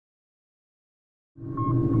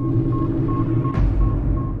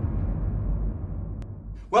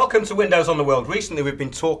Welcome to Windows on the World. Recently we've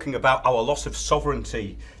been talking about our loss of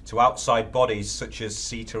sovereignty to outside bodies such as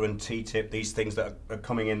CETA and TTIP, these things that are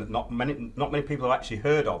coming in that not many people have actually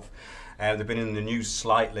heard of. They've been in the news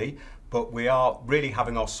slightly, but we are really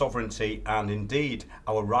having our sovereignty and indeed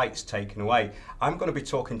our rights taken away. I'm going to be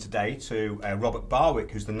talking today to Robert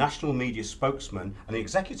Barwick, who's the National Media Spokesman and the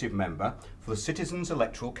Executive Member for the Citizens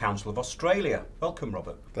Electoral Council of Australia. Welcome,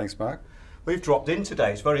 Robert. Thanks, Mark. We've dropped in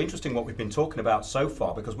today. It's very interesting what we've been talking about so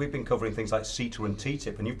far because we've been covering things like CETA and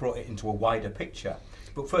TTIP and you've brought it into a wider picture.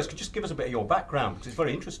 But first, could you just give us a bit of your background because it's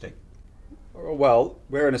very interesting. Well,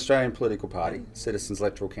 we're an Australian political party, Citizens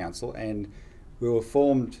Electoral Council, and we were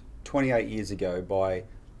formed 28 years ago by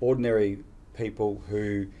ordinary people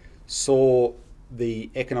who saw the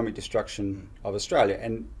economic destruction of Australia.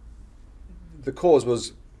 And the cause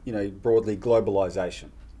was, broadly globalisation,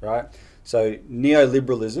 right? So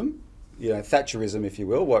neoliberalism, Thatcherism, if you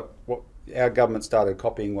will, what our government started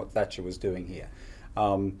copying what Thatcher was doing here.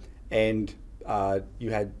 And you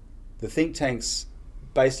had the think tanks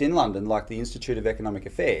based in London, like the Institute of Economic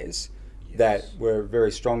Affairs, yes, that were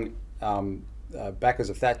very strong backers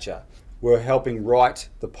of Thatcher, were helping write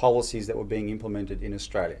the policies that were being implemented in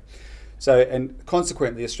Australia. So, and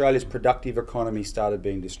consequently, Australia's productive economy started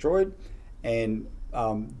being destroyed, and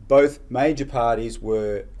both major parties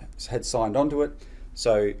had signed onto it.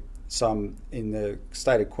 So some in the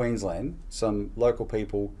state of Queensland, some local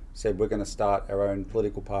people said we're going to start our own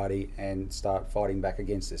political party and start fighting back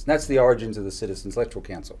against this. And that's the origins of the Citizens Electoral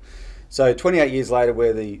Council. So 28 years later,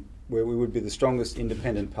 where we would be the strongest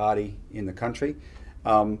independent party in the country,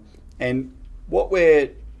 and what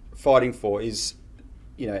we're fighting for is,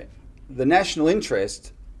 the national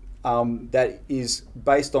interest that is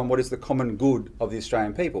based on what is the common good of the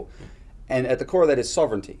Australian people, and at the core of that is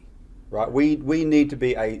sovereignty. Right, we need to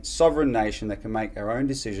be a sovereign nation that can make our own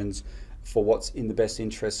decisions for what's in the best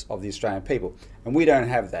interests of the Australian people, and we don't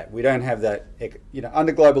have that. We don't have that.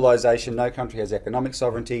 Under globalisation, no country has economic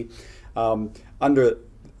sovereignty. Under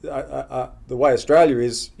the way Australia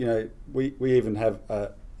is, we even have,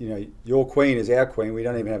 your queen is our queen. We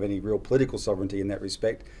don't even have any real political sovereignty in that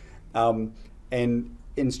respect. And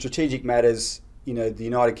in strategic matters, the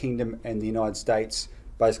United Kingdom and the United States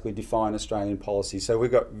basically define Australian policy. So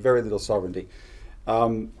we've got very little sovereignty.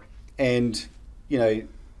 And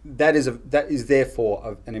that is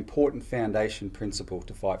therefore an important foundation principle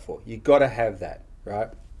to fight for. You've got to have that, right?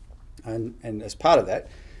 And as part of that,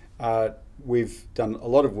 we've done a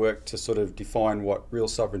lot of work to sort of define what real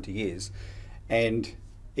sovereignty is. And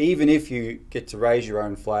even if you get to raise your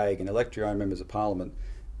own flag and elect your own members of parliament,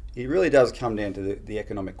 it really does come down to the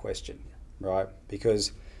economic question, right?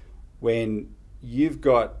 Because when you've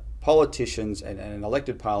got politicians and an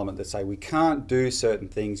elected parliament that say we can't do certain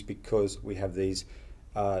things because we have these,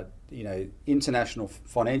 international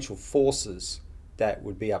financial forces that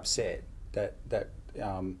would be upset, that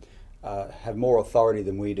have more authority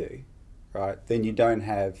than we do, right? Then you don't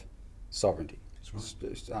have sovereignty. That's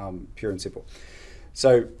right. It's pure and simple.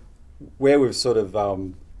 So where we've sort of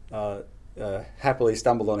happily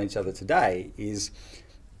stumbled on each other today is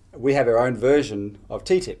we have our own version of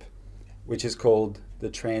TTIP, which is called the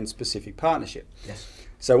Trans-Pacific Partnership. Yes.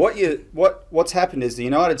 So what's happened is the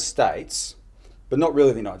United States, but not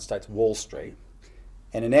really the United States, Wall Street,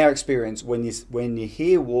 and in our experience, when you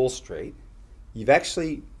hear Wall Street, you've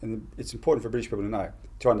actually, and it's important for British people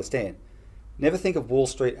to understand, never think of Wall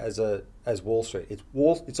Street as Wall Street.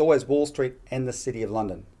 It's always Wall Street and the City of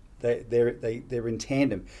London. They're in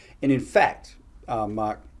tandem, and in fact,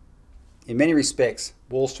 Mark, in many respects,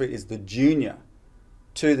 Wall Street is the junior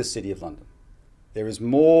to the City of London. There is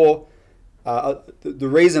more, the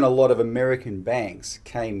reason a lot of American banks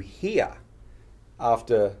came here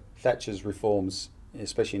after Thatcher's reforms,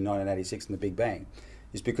 especially in 1986 and the Big Bang,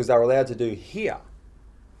 is because they were allowed to do here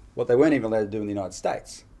what they weren't even allowed to do in the United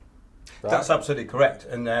States. Right? That's absolutely correct,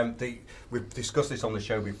 and we've discussed this on the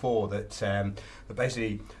show before that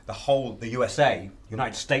basically the USA,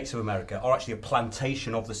 United States of America, are actually a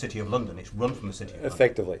plantation of the City of London. It's run from the City of London.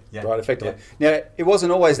 Effectively, yeah. Right? Effectively. Yeah. Now, it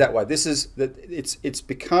wasn't always that way. It's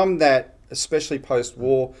become that, especially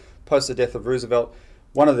post-war, post the death of Roosevelt.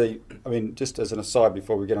 Just as an aside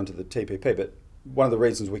before we get onto the TPP, but one of the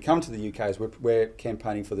reasons we come to the UK is we're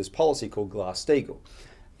campaigning for this policy called Glass-Steagall.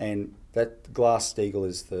 And that Glass-Steagall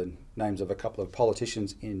is the names of a couple of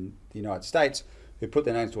politicians in the United States who put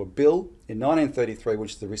their names to a bill in 1933,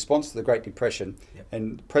 which is the response to the Great Depression. Yep.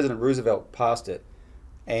 And President Roosevelt passed it.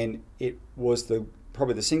 And it was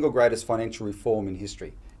probably the single greatest financial reform in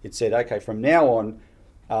history. It said, okay, from now on,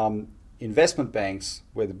 investment banks,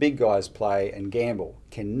 where the big guys play and gamble,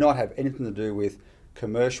 cannot have anything to do with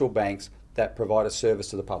commercial banks that provide a service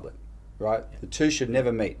to the public, right? The two should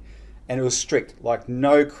never meet. And it was strict, like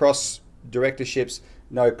no cross directorships,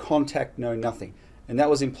 no contact, no nothing. And that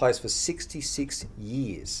was in place for 66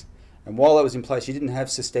 years. And while that was in place, you didn't have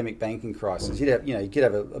systemic banking crisis. You'd have, you could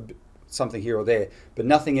have something here or there, but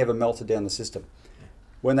nothing ever melted down the system.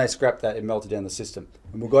 When they scrapped that, it melted down the system.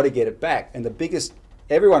 And we've got to get it back. And the biggest,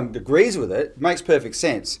 everyone agrees with it, makes perfect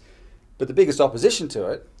sense, but the biggest opposition to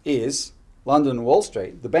it is London and Wall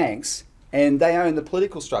Street, the banks, and they own the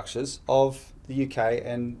political structures of the UK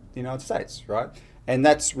and the United States, right? And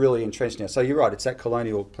that's really entrenched now. So you're right, it's that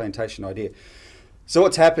colonial plantation idea. So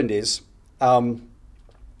what's happened is the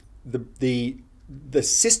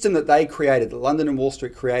system that they created, that London and Wall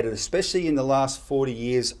Street created, especially in the last 40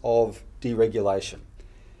 years of deregulation,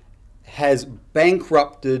 has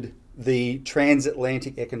bankrupted the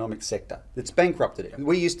transatlantic economic sector. It's bankrupted it.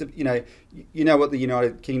 We used to, you know what the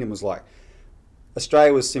United Kingdom was like.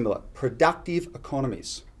 Australia was similar. Productive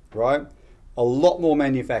economies, right? A lot more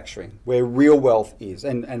manufacturing, where real wealth is,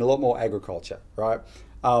 and a lot more agriculture, right?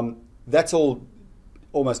 That's all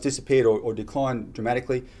almost disappeared or declined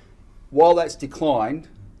dramatically. While that's declined,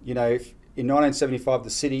 if in 1975 the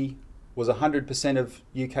city was 100% of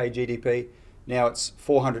UK GDP, now it's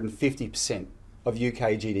 450% of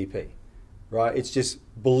UK GDP, right? It's just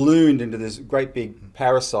ballooned into this great big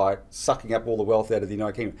parasite sucking up all the wealth out of the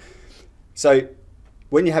United Kingdom. So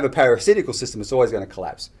when you have a parasitical system, it's always going to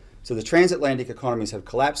collapse. So the transatlantic economies have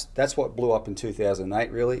collapsed. That's what blew up in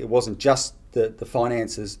 2008, really. It wasn't just the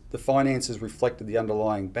finances. The finances reflected the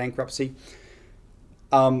underlying bankruptcy.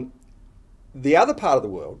 The other part of the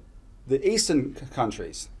world, the eastern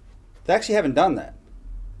countries, they actually haven't done that,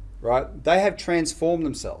 right? They have transformed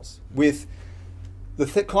themselves with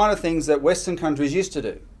the kind of things that Western countries used to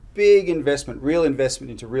do. Big investment, real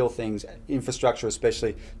investment into real things, infrastructure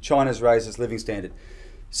especially. China's raised its living standard.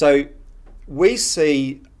 So we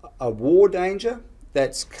see a war danger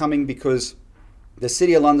that's coming because the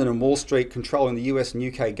City of London and Wall Street, controlling the US and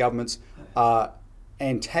UK governments, are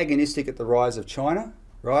antagonistic at the rise of China,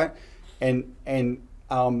 right? And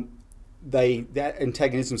that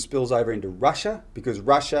antagonism spills over into Russia, because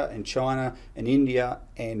Russia and China and India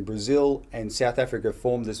and Brazil and South Africa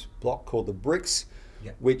formed this bloc called the BRICS,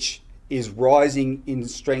 which is rising in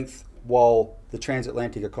strength while the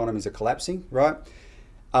transatlantic economies are collapsing, right?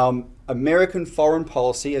 American foreign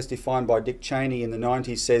policy, as defined by Dick Cheney in the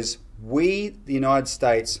 90s, says we, the United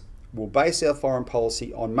States, will base our foreign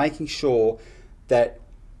policy on making sure that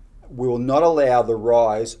we will not allow the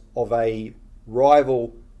rise of a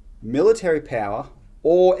rival military power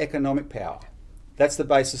or economic power. That's the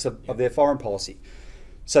basis of their foreign policy.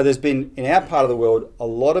 So there's been, in our part of the world, a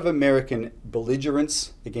lot of American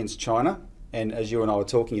belligerence against China, and as you and I were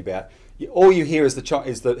talking about, all you hear is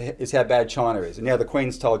how bad China is, and now the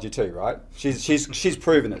Queen's told you too, right? She's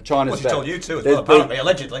proven it. China's bad. Well, she told you too as well, apparently,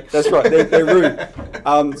 allegedly. That's right. They're rude.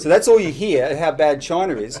 So that's all you hear, how bad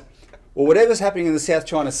China is. Well, whatever's happening in the South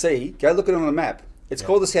China Sea, go look at it on a map. It's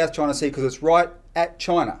called the South China Sea because it's right at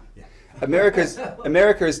China. Yeah.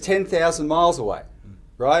 America is 10,000 miles away,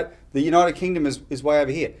 right? The United Kingdom is way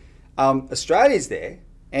over here. Australia's there,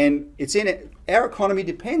 and it's in it. Our economy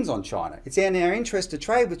depends on China. It's in our interest to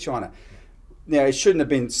trade with China. Now, it shouldn't have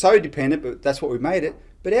been so dependent, but that's what we made it.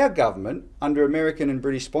 But our government, under American and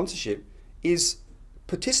British sponsorship, is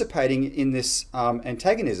participating in this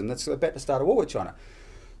antagonism that's about to start a war with China.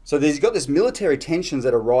 So there's got this military tensions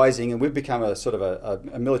that are rising, and we've become a sort of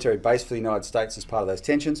a military base for the United States as part of those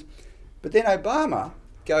tensions. But then Obama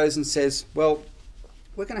goes and says, well,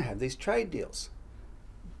 we're going to have these trade deals.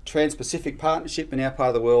 Trans-Pacific Partnership in our part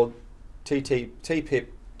of the world,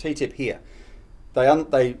 TTIP here.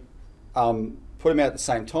 They put them out at the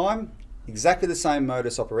same time, exactly the same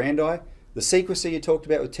modus operandi. The secrecy you talked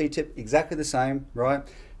about with TTIP, exactly the same, right?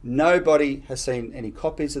 Nobody has seen any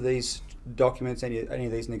copies of these documents, any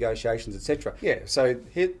of these negotiations, etc. Yeah, so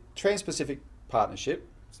here, Trans-Pacific Partnership,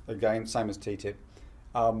 again, same as TTIP,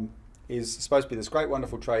 is supposed to be this great,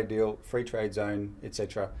 wonderful trade deal, free trade zone,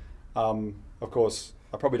 etc. Of course,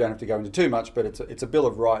 I probably don't have to go into too much, but it's a bill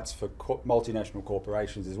of rights for multinational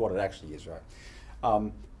corporations is what it actually is, right?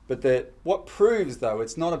 But what proves, though,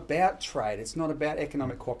 it's not about trade, it's not about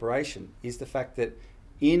economic cooperation, is the fact that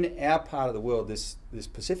in our part of the world, this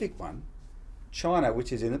Pacific one, China,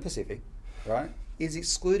 which is in the Pacific, right, is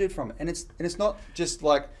excluded from it. And it's not just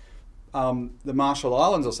like the Marshall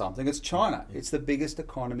Islands or something, it's China. It's the biggest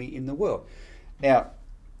economy in the world. Now,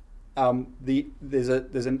 there's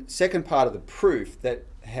a second part of the proof that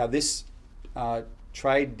how this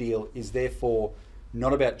trade deal is therefore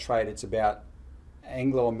not about trade, it's about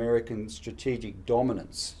Anglo-American strategic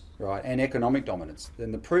dominance, right, and economic dominance.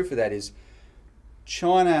 And the proof of that is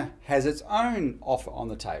China has its own offer on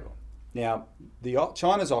the table. Now,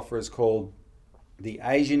 China's offer is called the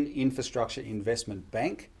Asian Infrastructure Investment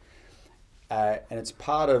Bank, and it's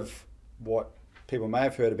part of what people may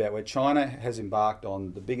have heard about, where China has embarked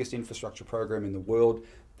on the biggest infrastructure program in the world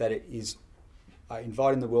that it is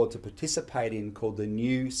inviting the world to participate in, called the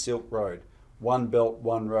New Silk Road, One Belt,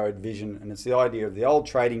 One Road vision. And it's the idea of the old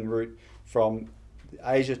trading route from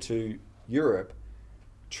Asia to Europe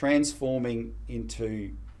transforming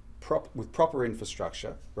into with proper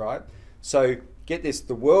infrastructure, right? So get this,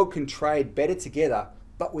 the world can trade better together,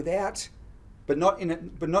 but not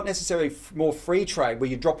necessarily more free trade where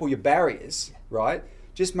you drop all your barriers, right?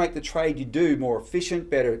 Just make the trade you do more efficient,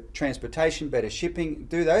 better transportation, better shipping,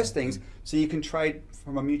 do those things so you can trade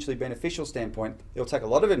from a mutually beneficial standpoint. It'll take a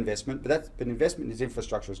lot of investment, but investment in this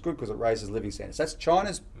infrastructure is good because it raises living standards. That's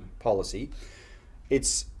China's policy.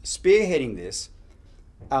 It's spearheading this,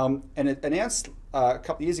 and it announced a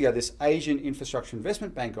couple of years ago this Asian Infrastructure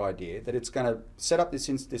Investment Bank idea that it's going to set up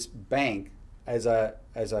this bank as a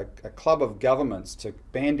club of governments to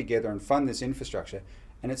band together and fund this infrastructure.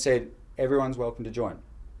 And it said everyone's welcome to join,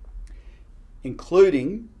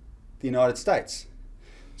 including the United States.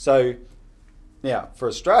 So now for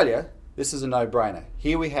Australia, this is a no-brainer.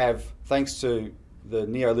 Here we have, thanks to the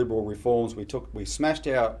neoliberal reforms we smashed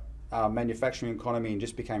our manufacturing economy and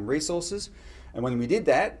just became resources. And when we did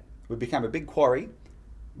that, we became a big quarry.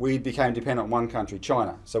 We became dependent on one country,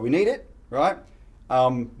 China. So we need it, right?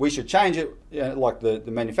 We should change it, like the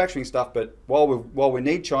manufacturing stuff. But while we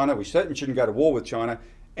need China, we certainly shouldn't go to war with China.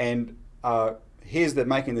 And here's they're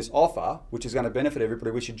making this offer, which is going to benefit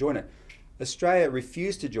everybody. We should join it. Australia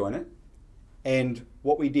refused to join it, and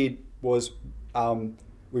what we did was we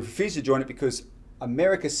refused to join it because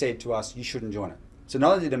America said to us, "You shouldn't join it." So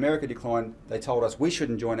not only did America decline, they told us we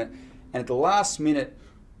shouldn't join it. And at the last minute,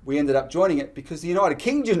 we ended up joining it because the United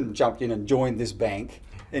Kingdom jumped in and joined this bank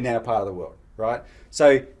in our part of the world, right?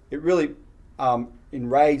 So it really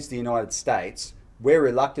enraged the United States. We're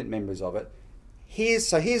reluctant members of it.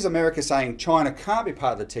 Here's America saying China can't be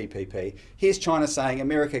part of the TPP. Here's China saying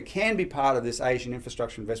America can be part of this Asian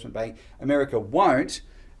Infrastructure Investment Bank. America won't,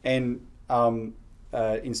 and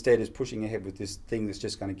instead is pushing ahead with this thing that's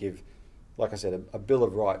just going to give, like I said, a bill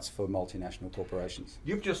of rights for multinational corporations.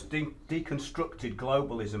 You've just deconstructed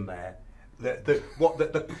globalism there.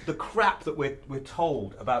 The crap that we're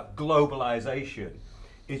told about globalization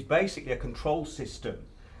is basically a control system,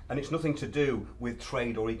 and it's nothing to do with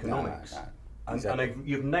trade or economics. No, exactly. And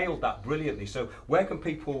you've nailed that brilliantly. So where can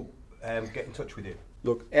people get in touch with you?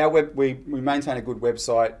 Look, we maintain a good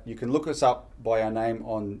website. You can look us up by our name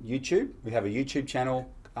on YouTube. We have a YouTube channel,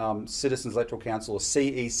 Citizens Electoral Council, or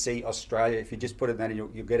CEC Australia. If you just put it in that, you'll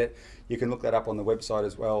get it. You can look that up on the website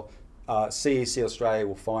as well. CEC Australia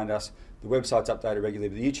will find us. The website's updated regularly.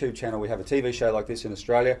 But the YouTube channel, we have a TV show like this in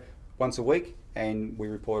Australia once a week, and we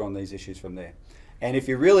report on these issues from there. And if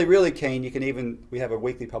you're really, really keen, we have a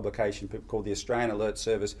weekly publication called the Australian Alert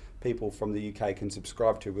Service. People from the UK can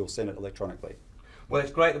subscribe to. We'll send it electronically. Well,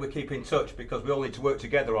 it's great that we keep in touch because we all need to work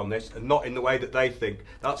together on this and not in the way that they think.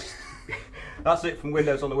 That's it from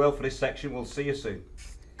Windows on the World for this section. We'll see you soon.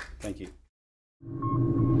 Thank you.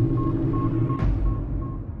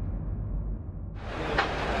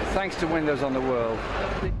 Thanks to Windows on the World.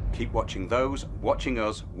 Keep watching those, watching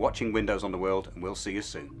us, watching Windows on the World, and we'll see you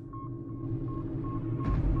soon.